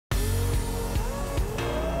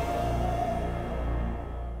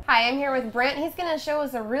Hi, I'm here with Brent. He's going to show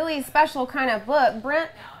us a really special kind of book.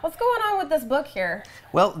 Brent, what's going on with this book here?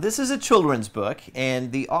 Well, this is a children's book,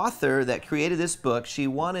 and the author that created this book, she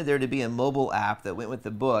wanted there to be a mobile app that went with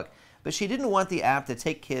the book, but she didn't want the app to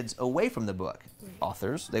take kids away from the book.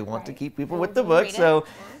 Authors, they want to keep people with the book,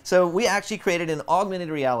 so we actually created an augmented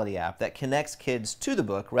reality app that connects kids to the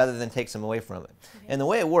book rather than takes them away from it. And the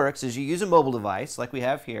way it works is you use a mobile device like we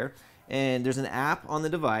have here, and there's an app on the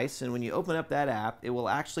device, and when you open up that app, it will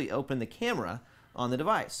actually open the camera on the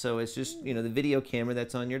device. So it's just, the video camera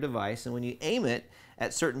that's on your device, and when you aim it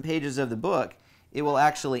at certain pages of the book, it will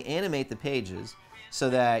actually animate the pages so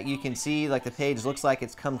that you can see like the page looks like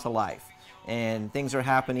it's come to life. And things are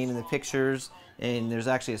happening in the pictures, and there's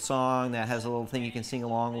actually a song that has a little thing you can sing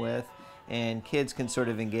along with, and kids can sort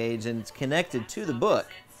of engage, and it's connected to the book.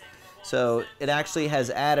 So it actually has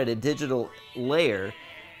added a digital layer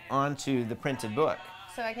onto the printed book.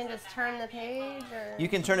 So I can just turn the page? Or you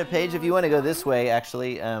can turn a page if you want to go this way,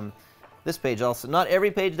 actually. This page also, not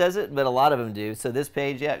every page does it, but a lot of them do. So this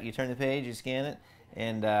page, yeah, you turn the page, you scan it,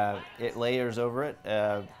 and it layers over it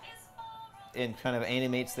and kind of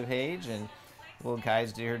animates the page, and little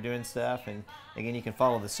guys are doing stuff, and again, you can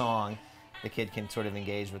follow the song. The kid can sort of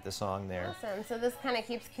engage with the song there. Awesome. So this kind of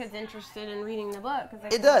keeps kids interested in reading the book.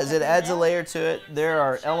 It does. It adds a layer to it. There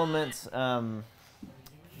are elements,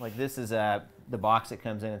 like this is the box it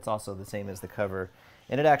comes in. It's also the same as the cover,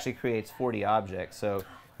 and it actually creates 40 objects. So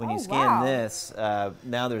when you scan this,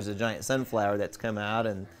 now there's a giant sunflower that's come out,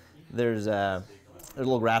 and there's a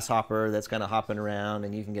little grasshopper that's kind of hopping around,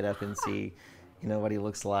 and you can get up and see, what he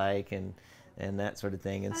looks like, and that sort of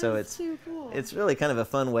thing. And so it's really kind of a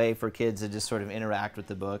fun way for kids to just sort of interact with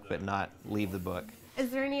the book, but not leave the book. Is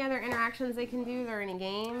there any other interactions they can do? Are there any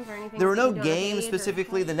games or anything? There are no games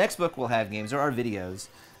specifically. The next book will have games. There are videos.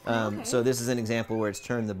 So this is an example where it's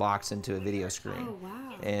turned the box into a video screen. Oh,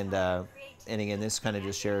 wow. And again, this kind of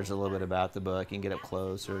just shares a little bit about the book. You can get up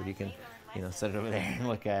close, or you can, set it over there and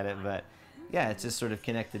look at it. But yeah, it's just sort of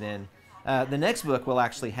connected in. The next book will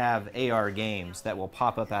actually have AR games that will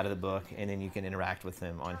pop up out of the book, and then you can interact with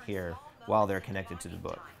them on here while they're connected to the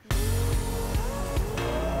book.